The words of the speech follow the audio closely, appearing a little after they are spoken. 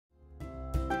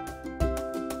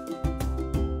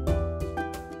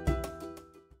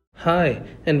Hi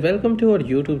and welcome to our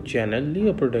YouTube channel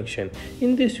Leo Production.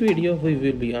 In this video we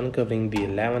will be uncovering the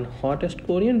 11 hottest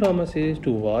Korean drama series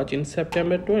to watch in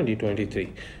September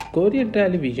 2023. Korean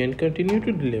television continues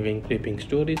to deliver gripping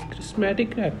stories,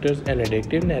 charismatic characters and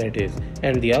addictive narratives,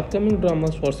 and the upcoming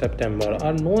dramas for September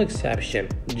are no exception.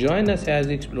 Join us as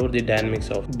we explore the dynamics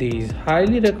of these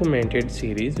highly recommended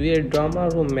series where drama,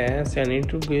 romance and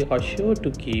intrigue are sure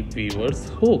to keep viewers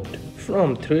hooked.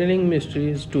 From thrilling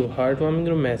mysteries to heartwarming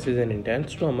romances and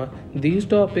intense drama, these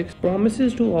topics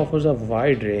promises to offer a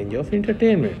wide range of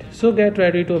entertainment. So get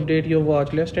ready to update your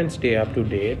watch list and stay up to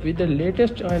date with the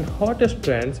latest and hottest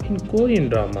trends in Korean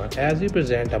drama as we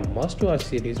present a must-watch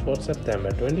series for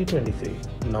September 2023.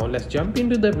 Now let's jump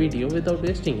into the video without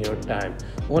wasting your time.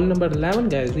 On number 11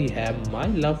 guys, we have My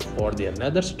Love for the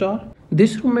Another Star.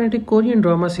 This romantic Korean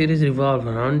drama series revolves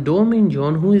around Do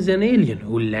Min-jeon, who is an alien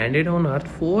who landed on Earth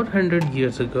 400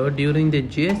 years ago during the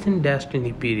Jason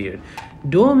Destiny period.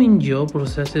 Do Min-jeon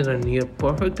possesses a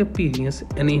near-perfect appearance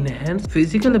and enhanced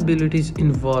physical abilities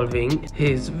involving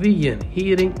his vision,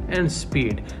 hearing, and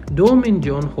speed. Do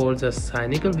Min-jeon holds a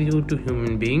cynical view to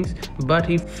human beings, but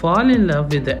he falls in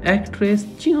love with the actress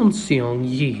Jeon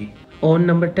Seong-yi. On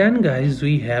number 10 guys,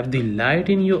 we have The Light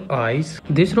in Your Eyes.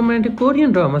 This romantic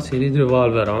Korean drama series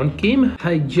revolves around Kim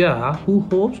Hae-ja, who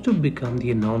hopes to become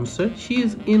the announcer. She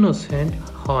is innocent,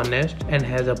 honest and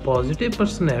has a positive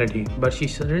personality, but she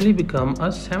suddenly becomes a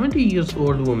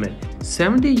 70-year-old woman.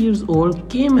 70-year-old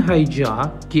Kim Hae-ja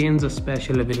gains a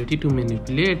special ability to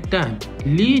manipulate time.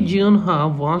 Lee Jeon-ha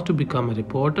wants to become a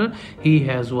reporter. He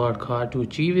has worked hard to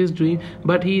achieve his dream,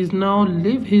 but he is now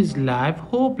live his life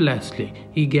hopelessly.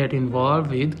 He gets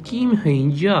involved with Kim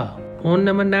Hae-ja. On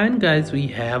number 9 guys, we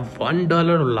have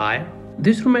 $1 Lie.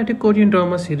 This romantic Korean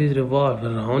drama series revolves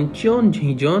around Jeon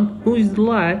Ji-jeon, who is a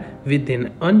liar with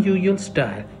an unusual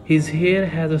style. His hair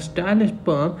has a stylish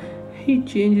perm. He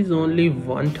changes only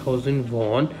 1000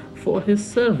 won for his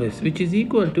service, which is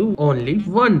equal to only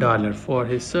 $1 for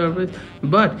his service,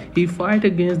 but he fights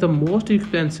against the most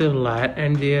expensive liar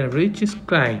and their richest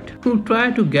client, who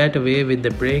try to get away with the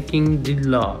breaking the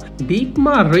law. Baek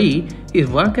Ma-ri is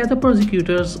work as a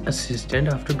prosecutor's assistant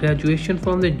after graduation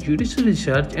from the Judicial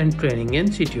Research and Training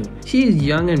Institute. She is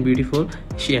young and beautiful,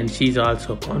 she is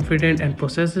also confident and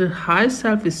possesses high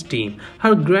self-esteem.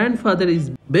 Her grandfather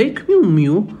is Baek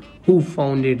Myung-moo, who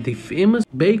founded the famous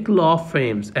Baek Law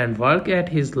Firms and worked at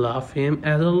his law firm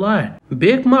as a lawyer.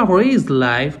 Baek Ma-ri's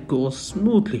life goes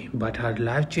smoothly, but her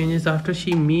life changes after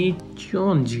she meets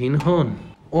Jeon Jin-hoon.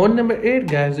 On number 8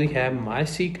 guys, we have My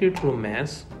Secret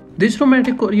Romance. This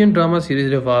romantic Korean drama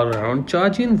series revolves around Cha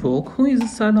Jin-wook, who is the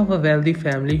son of a wealthy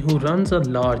family who runs a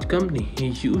large company. He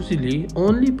usually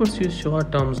only pursues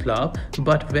short-term love,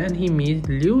 but when he meets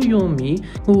Liu Yo-mi,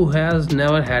 who has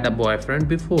never had a boyfriend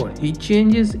before, he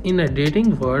changes in a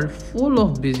dating world full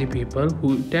of busy people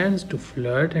who tends to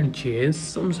flirt and chase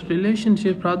some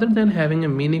relationship rather than having a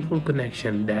meaningful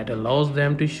connection that allows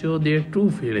them to show their true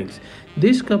feelings.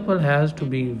 This couple has to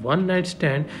be one-night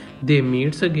stand. They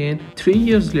meet again 3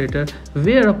 years later,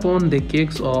 whereupon they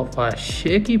kicks off a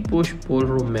shaky push-pull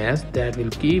romance that will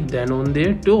keep them on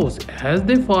their toes as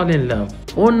they fall in love.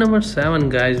 On number 7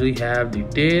 guys, we have The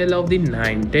Tale of the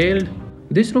Nine-Tailed.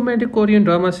 This romantic Korean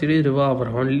drama series revolves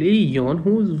around Lee Yeon,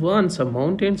 who was once a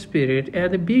mountain spirit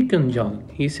at the Beacon Jong.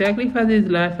 He sacrificed his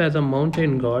life as a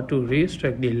mountain god to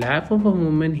resurrect the life of a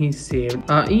woman he saved,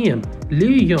 Aeon.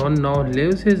 Lee Yeon now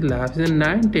lives his life as a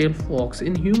nine-tailed fox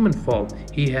in human form.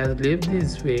 He has lived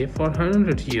this way for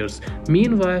 100 years.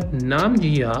 Meanwhile, Nam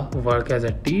Ji-ah works as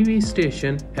a TV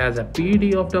station as a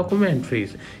PD of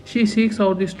documentaries. She seeks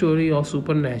out the story of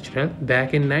supernatural.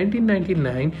 Back in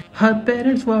 1999, her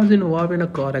parents was involved in a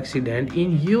car accident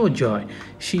in Yeojoy.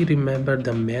 She remembered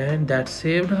the man that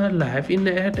saved her life in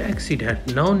that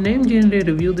accident. Now Nam Jin-rae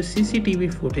reviewed the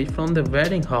CCTV footage from the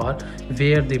wedding hall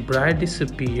where the bride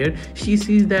disappeared. She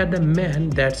sees that the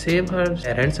man that saved her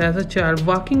parents as a child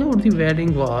walking out the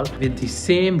wedding wall with the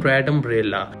same red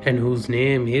umbrella, and whose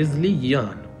name is Lee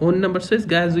Yeon. On number 6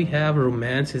 guys, we have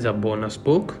Romance is a Bonus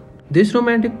Book. This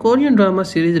romantic Korean drama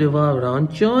series revolves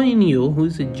around Cho In-yo, who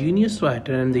is a genius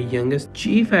writer and the youngest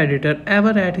chief editor ever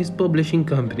at his publishing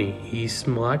company. He is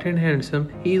smart and handsome.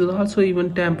 He is also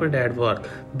even-tempered at work,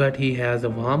 but he has a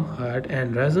warm heart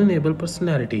and reasonable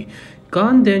personality.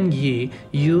 Kan Den-yi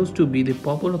used to be the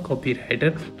popular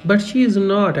copywriter, but she is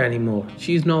not anymore.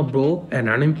 She is now broke and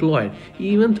unemployed.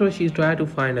 Even though she tried to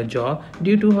find a job,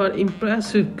 due to her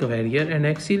impressive career and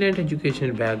excellent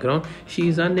educational background, she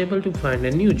is unable to find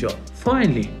a new job.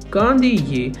 Finally, Kandi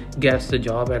Yi gets the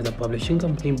job at the publishing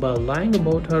company by lying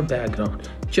about her background.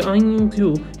 Chang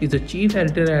Yu is the chief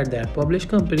editor at that published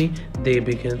company. They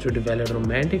begin to develop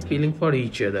romantic feeling for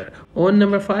each other. On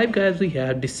number 5, guys, we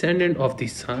have Descendant of the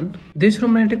Sun. This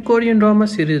romantic Korean drama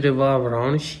series revolves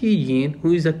around Shi Jin,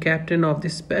 who is the captain of the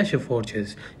special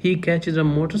forces. He catches a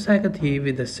motorcycle thief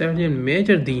with the sergeant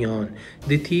Major Dion.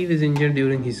 The thief is injured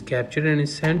during his capture and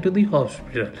is sent to the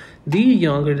hospital.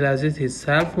 Young realizes his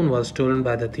cell phone was stolen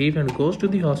by the thief and goes to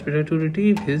the hospital to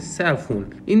retrieve his cell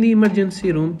phone. In the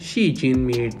emergency room, Shi Jin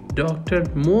meets Dr.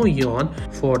 Mo Yeon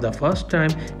for the first time.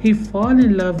 He falls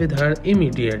in love with her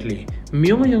immediately.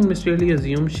 Myo Young mysteriously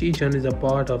assumes Shi Jin is a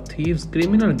part of thief's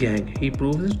criminal gang. He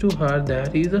proves to her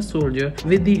that he is a soldier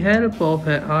with the help of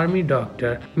an army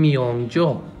doctor, Myung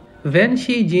Jo. When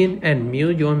Shi Jin and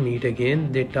Myo Yeon meet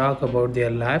again, they talk about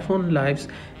their lives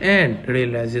and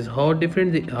realizes how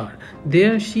different they are.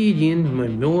 There, Shi Jin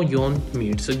and Myo Yeon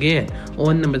meets again.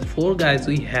 On number 4, guys,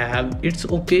 we have It's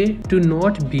Okay to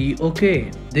Not Be Okay.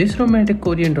 This romantic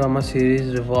Korean drama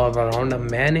series revolves around a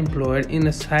man employed in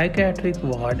a psychiatric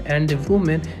ward and a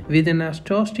woman with an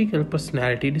autistical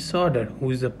personality disorder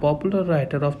who is a popular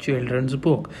writer of children's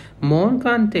book. Moon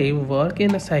Kante works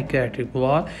in a psychiatric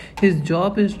ward. His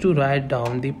job is to write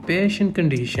down the patient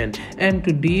condition and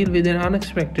to deal with an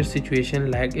unexpected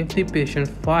situation like if the patient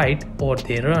fight or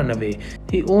they run away.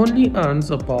 He only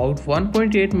earns about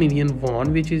 1.8 million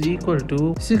won, which is equal to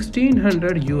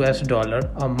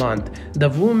 $1,600 a month.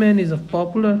 The woman is a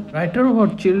popular writer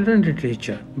about children's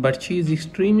literature, but she is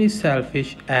extremely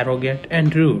selfish, arrogant,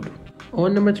 and rude.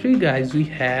 On number 3, guys, we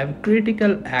have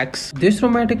Critical Acts. This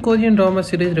romantic Korean drama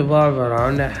series revolves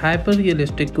around a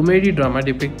hyper-realistic comedy drama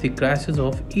depicting the crisis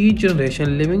of each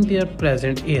generation living their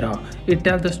present era. It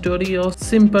tells the story of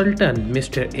simpleton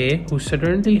Mr. A, who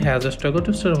suddenly has a struggle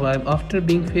to survive after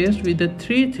being faced with a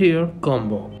 3-tier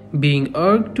combo, being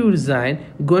urged to resign,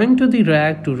 going to the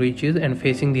rag to riches, and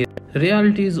facing the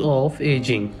realities of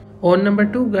aging. On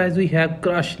number 2, guys, we have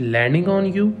Crush Landing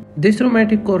on You. This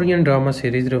romantic Korean drama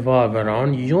series revolves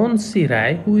around Yoon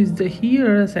Si-rae, who is the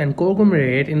heiress and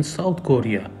conglomerate in South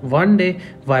Korea. One day,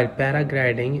 while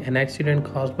paragliding, an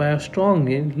accident caused by a strong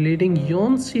wind leading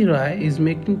Yoon Si-rae is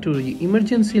making to the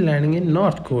emergency landing in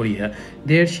North Korea.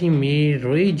 There she meets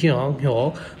Ri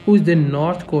Jong-hyuk, who is the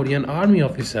North Korean army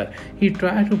officer. He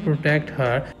tries to protect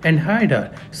her and hide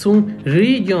her. Soon,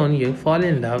 Ri Jong-hyuk falls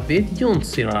in love with Yoon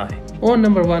Si-rae. On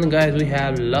number 1, guys, we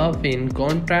have Love in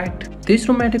Contract. This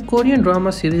romantic Korean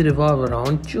drama series revolves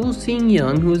around Cho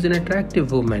Sing-young, who is an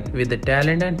attractive woman with the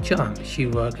talent and charm. She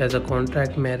works as a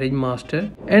contract marriage master,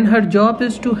 and her job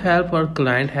is to help her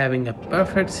client having a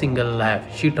perfect single life.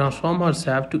 She transforms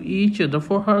herself to each other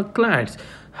for her clients.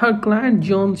 Her client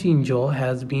Jeon Shin-jo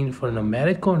has been for a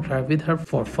marriage contract with her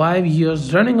for 5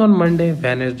 years, running on Monday,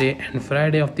 Wednesday, and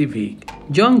Friday of the week.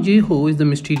 Jung Ji-ho is the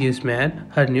mysterious man.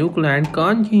 Her new client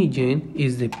Kang Ji-jin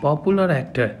is the popular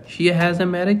actor. She has a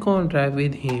marriage contract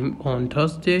with him on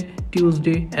Thursday,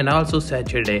 Tuesday, and also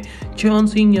Saturday. Cheon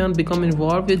Sing-yeon becomes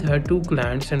involved with her 2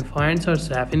 clients and finds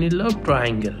herself in a love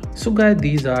triangle. So guys,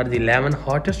 these are the 11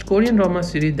 hottest Korean drama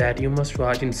series that you must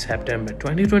watch in September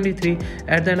 2023.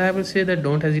 At the end, I will say that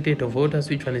don't hesitate to vote us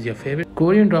which one is your favorite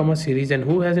Korean drama series and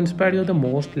who has inspired you the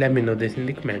most. Let me know this in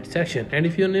the comment section. And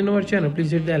if you're new to our channel,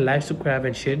 please hit that like, subscribe,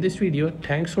 and share this video.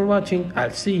 Thanks for watching.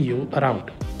 I'll see you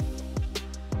around.